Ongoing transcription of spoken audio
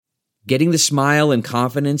Getting the smile and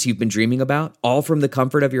confidence you've been dreaming about, all from the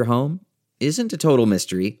comfort of your home, isn't a total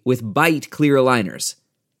mystery with Byte clear aligners.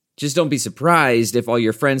 Just don't be surprised if all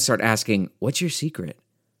your friends start asking, "What's your secret?"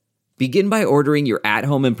 Begin by ordering your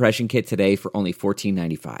at-home impression kit today for only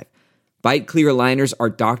 $14.95. Byte clear aligners are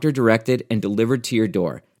doctor-directed and delivered to your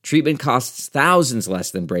door. Treatment costs thousands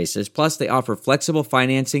less than braces, plus they offer flexible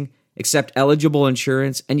financing, accept eligible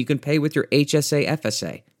insurance, and you can pay with your HSA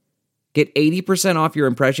FSA. Get 80% off your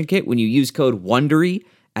impression kit when you use code WONDERY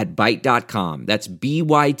at Byte.com. That's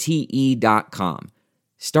BYTE.com.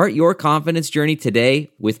 Start your confidence journey today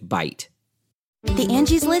with Byte. The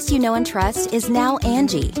Angie's List you know and trust is now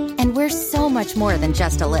Angie, and we're so much more than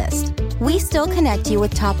just a list. We still connect you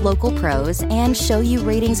with top local pros and show you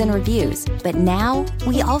ratings and reviews, but now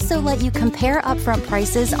we also let you compare upfront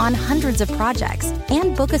prices on hundreds of projects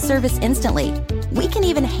and book a service instantly. We can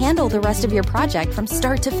even handle the rest of your project from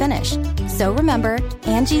start to finish. So remember,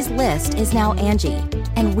 Angie's List is now Angie,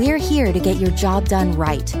 and we're here to get your job done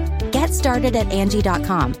right. Get started at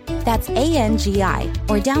Angie.com. That's ANGI,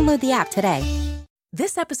 or download the app today.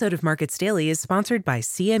 This episode of Markets Daily is sponsored by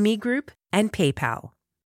CME Group and PayPal.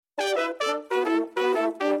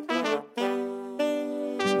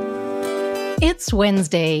 It's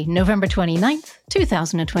Wednesday, November 29th,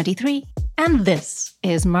 2023, and this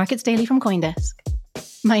is Markets Daily from CoinDesk.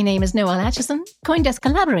 My name is Noelle Atchison, CoinDesk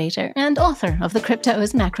collaborator and author of the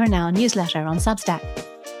Crypto's Macro Now newsletter on Substack.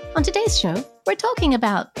 On today's show, we're talking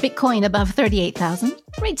about Bitcoin above 38,000,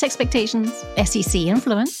 rates expectations, SEC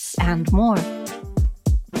influence, and more.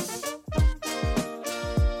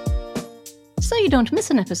 So you don't miss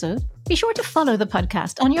an episode, be sure to follow the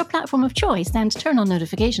podcast on your platform of choice and turn on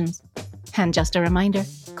notifications. And just a reminder,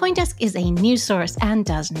 CoinDesk is a news source and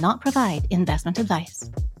does not provide investment advice.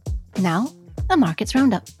 Now, a markets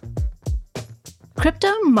roundup.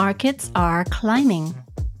 Crypto markets are climbing.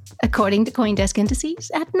 According to CoinDesk indices,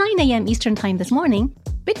 at 9 a.m. Eastern Time this morning,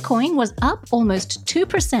 Bitcoin was up almost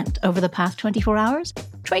 2% over the past 24 hours,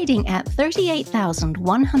 trading at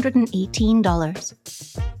 $38,118.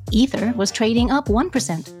 Ether was trading up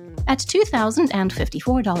 1% at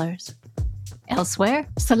 $2,054. Elsewhere,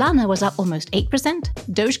 Solana was up almost 8%,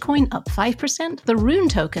 Dogecoin up 5%, the Rune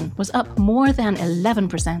token was up more than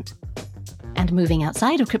 11%. And moving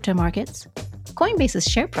outside of crypto markets, Coinbase's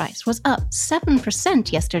share price was up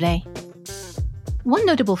 7% yesterday. One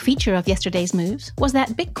notable feature of yesterday's moves was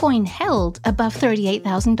that Bitcoin held above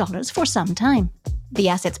 $38,000 for some time. The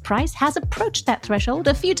asset's price has approached that threshold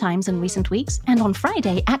a few times in recent weeks, and on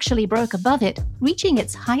Friday actually broke above it, reaching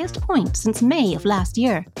its highest point since May of last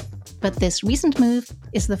year. But this recent move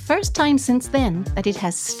is the first time since then that it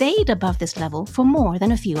has stayed above this level for more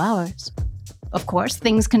than a few hours. Of course,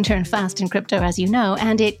 things can turn fast in crypto, as you know,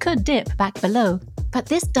 and it could dip back below, but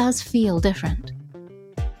this does feel different.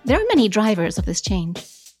 There are many drivers of this change.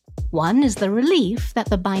 One is the relief that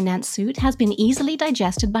the Binance suit has been easily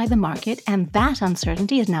digested by the market, and that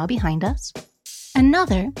uncertainty is now behind us.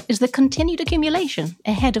 Another is the continued accumulation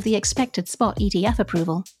ahead of the expected spot ETF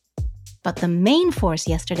approval. But the main force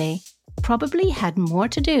yesterday probably had more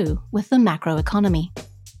to do with the macroeconomy.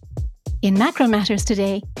 In macro matters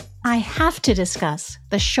today, I have to discuss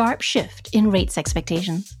the sharp shift in rates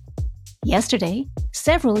expectations. Yesterday,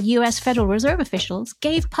 several U.S. Federal Reserve officials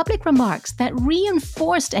gave public remarks that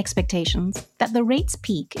reinforced expectations that the rates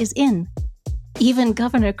peak is in. Even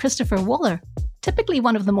Governor Christopher Waller, typically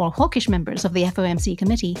one of the more hawkish members of the FOMC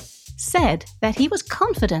committee, said that he was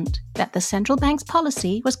confident that the central bank's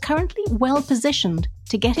policy was currently well positioned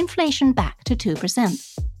to get inflation back to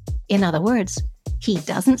 2%. In other words, he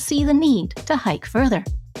doesn't see the need to hike further.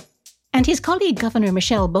 And his colleague Governor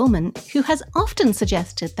Michelle Bowman, who has often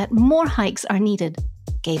suggested that more hikes are needed,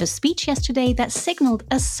 gave a speech yesterday that signaled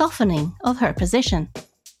a softening of her position.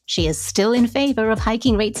 She is still in favor of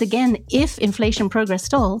hiking rates again if inflation progress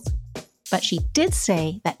stalls, but she did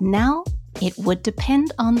say that now it would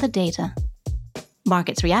depend on the data.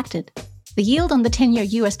 Markets reacted. The yield on the 10-year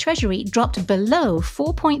US Treasury dropped below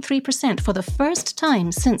 4.3% for the first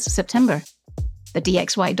time since September. The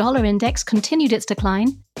DXY dollar index continued its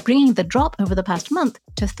decline, bringing the drop over the past month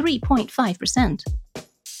to 3.5%.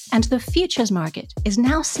 And the futures market is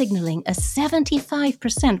now signaling a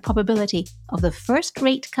 75% probability of the first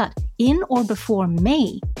rate cut in or before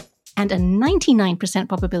May, and a 99%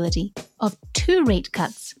 probability of 2 rate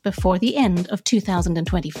cuts before the end of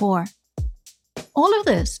 2024. All of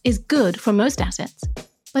this is good for most assets,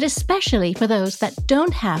 but especially for those that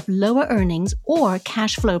don't have lower earnings or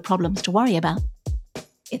cash flow problems to worry about.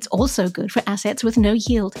 It's also good for assets with no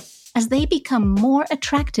yield, as they become more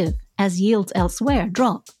attractive as yields elsewhere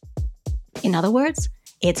drop. In other words,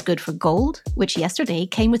 It's good for gold, which yesterday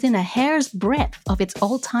came within a hair's breadth of its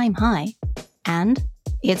all-time high. And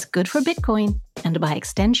it's good for Bitcoin, and by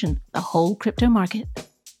extension, the whole crypto market.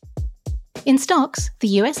 In stocks,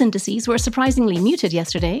 the US indices were surprisingly muted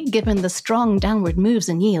yesterday, given the strong downward moves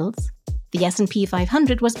in yields. The S&P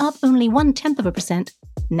 500 was up only 0.1%,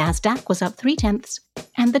 Nasdaq was up 0.3%,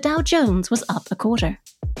 and the Dow Jones was up 0.25%.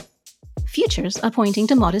 Futures are pointing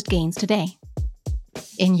to modest gains today.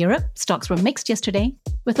 In Europe, stocks were mixed yesterday,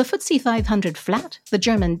 with the FTSE 500 flat, the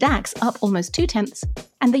German DAX up almost 0.2%,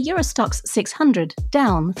 and the Euro Stoxx 600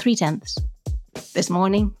 down 0.3%. This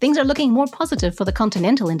morning, things are looking more positive for the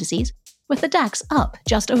continental indices, with the DAX up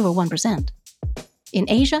just over 1%. In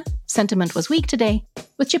Asia, sentiment was weak today,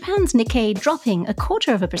 with Japan's Nikkei dropping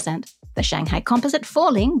 0.25%, the Shanghai Composite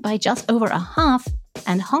falling by just over 0.5%,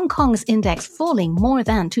 and Hong Kong's index falling more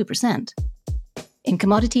than 2%. In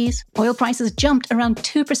commodities, oil prices jumped around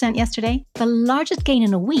 2% yesterday, the largest gain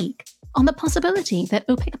in a week, on the possibility that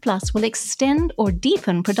OPEC Plus will extend or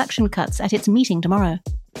deepen production cuts at its meeting tomorrow.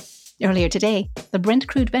 Earlier today, the Brent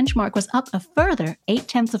crude benchmark was up a further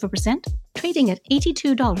 0.8%, trading at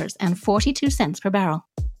 $82.42 per barrel.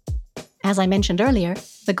 As I mentioned earlier,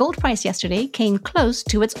 the gold price yesterday came close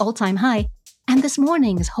to its all-time high, and this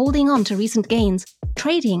morning is holding on to recent gains,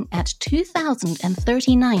 trading at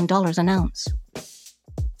 $2,039 an ounce.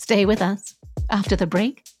 Stay with us. After the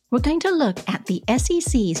break, we're going to look at the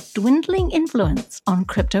SEC's dwindling influence on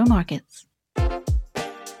crypto markets.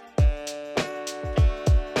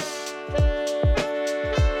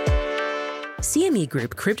 CME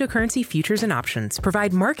Group cryptocurrency futures and options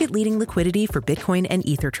provide market-leading liquidity for Bitcoin and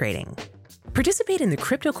Ether trading. Participate in the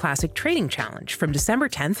Crypto Classic Trading Challenge from December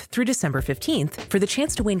 10th through December 15th for the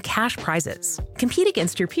chance to win cash prizes. Compete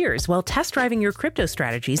against your peers while test driving your crypto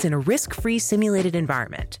strategies in a risk-free simulated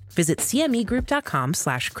environment. Visit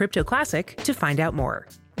cmegroup.com/cryptoclassic to find out more.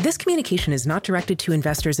 This communication is not directed to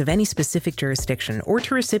investors of any specific jurisdiction or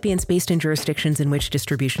to recipients based in jurisdictions in which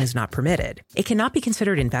distribution is not permitted. It cannot be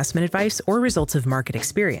considered investment advice or results of market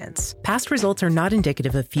experience. Past results are not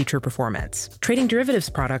indicative of future performance. Trading derivatives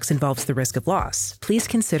products involves the risk of loss. Please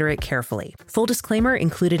consider it carefully. Full disclaimer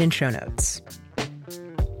included in show notes.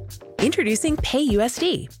 Introducing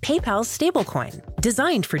PayUSD, PayPal's stablecoin.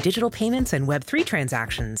 Designed for digital payments and Web3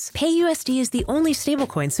 transactions, PayUSD is the only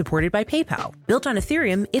stablecoin supported by PayPal. Built on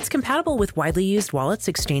Ethereum, it's compatible with widely used wallets,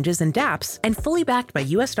 exchanges, and dApps, and fully backed by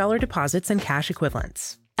US dollar deposits and cash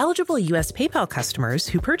equivalents. Eligible US PayPal customers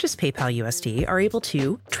who purchase PayPal USD are able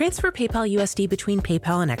to transfer PayPal USD between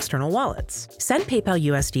PayPal and external wallets, send PayPal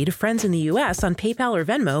USD to friends in the US on PayPal or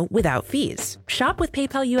Venmo without fees, shop with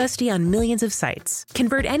PayPal USD on millions of sites,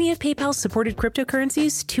 convert any of PayPal's supported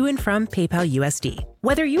cryptocurrencies to and from PayPal USD.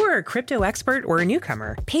 Whether you are a crypto expert or a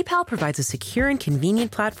newcomer, PayPal provides a secure and convenient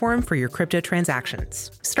platform for your crypto transactions.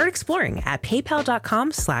 Start exploring at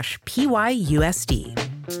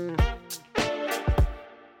paypal.com/PYUSD.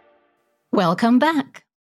 Welcome back.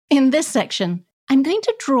 In this section, I'm going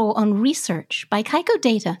to draw on research by Kaiko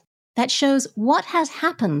data that shows what has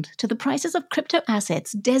happened to the prices of crypto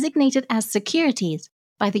assets designated as securities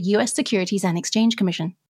by the US Securities and Exchange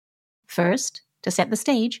Commission. First, to set the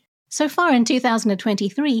stage, so far in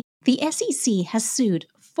 2023, the SEC has sued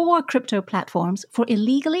 4 crypto platforms for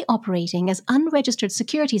illegally operating as unregistered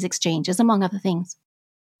securities exchanges, among other things.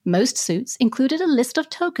 Most suits included a list of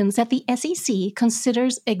tokens that the SEC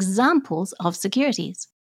considers examples of securities.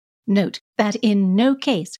 Note that in no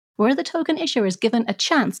case were the token issuers given a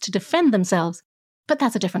chance to defend themselves, but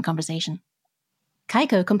that's a different conversation.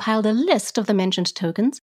 Kaiko compiled a list of the mentioned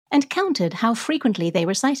tokens and counted how frequently they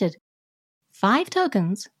were cited. 5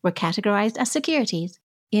 tokens were categorized as securities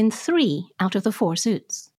in 3 out of the 4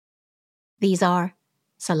 suits. These are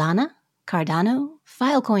Solana, Cardano,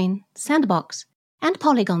 Filecoin, Sandbox, and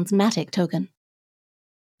Polygon's Matic token.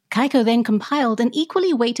 Kaiko then compiled an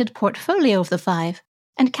equally weighted portfolio of the 5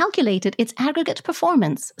 and calculated its aggregate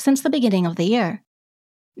performance since the beginning of the year.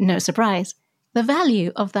 No surprise, the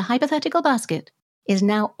value of the hypothetical basket is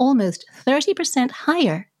now almost 30%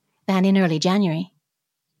 higher than in early January.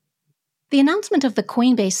 The announcement of the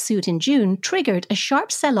Coinbase suit in June triggered a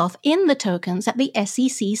sharp sell-off in the tokens that the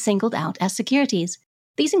SEC singled out as securities.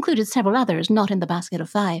 These included several others not in the basket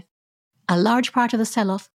of 5. A large part of the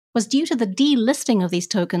sell-off was due to the delisting of these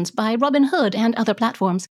tokens by Robinhood and other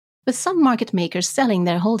platforms, with some market makers selling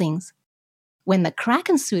their holdings. When the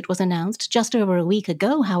Kraken suit was announced just over a week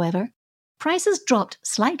ago, however, prices dropped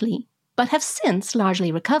slightly, but have since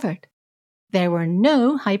largely recovered. There were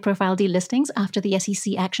no high-profile delistings after the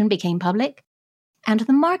SEC action became public, and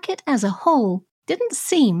the market as a whole didn't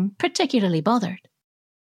seem particularly bothered.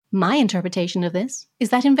 My interpretation of this is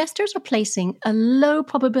that investors are placing a low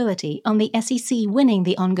probability on the SEC winning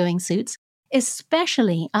the ongoing suits,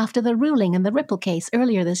 especially after the ruling in the Ripple case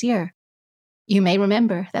earlier this year. You may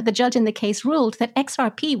remember that the judge in the case ruled that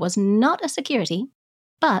XRP was not a security,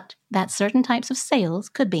 but that certain types of sales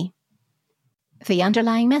could be. The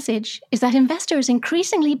underlying message is that investors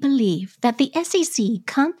increasingly believe that the SEC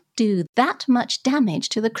can't do that much damage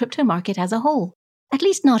to the crypto market as a whole, at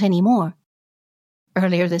least not anymore.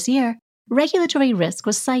 Earlier this year, regulatory risk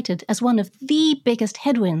was cited as one of the biggest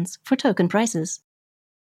headwinds for token prices.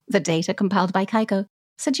 The data compiled by Kaiko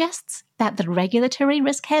suggests that the regulatory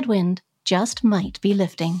risk headwind just might be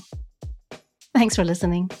lifting. Thanks for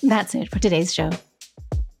listening. That's it for today's show.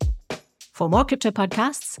 For more crypto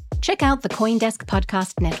podcasts, check out the CoinDesk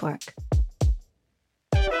Podcast Network.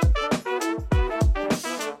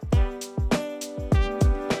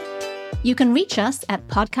 You can reach us at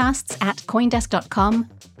podcasts@coindesk.com,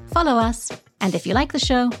 follow us, and if you like the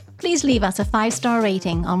show, please leave us a 5-star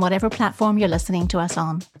rating on whatever platform you're listening to us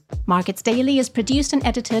on. Markets Daily is produced and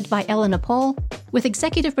edited by Eleanor Paul, with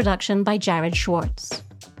executive production by Jared Schwartz.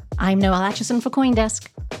 I'm Noelle Atchison for CoinDesk.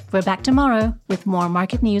 We're back tomorrow with more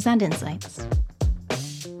market news and insights.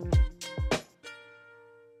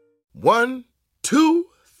 1, 2,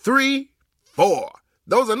 3, 4.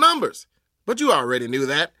 Those are numbers, but you already knew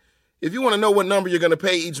that. If you want to know what number you're going to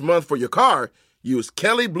pay each month for your car, use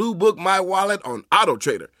Kelley Blue Book My Wallet on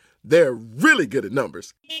AutoTrader. They're really good at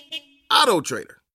numbers. AutoTrader.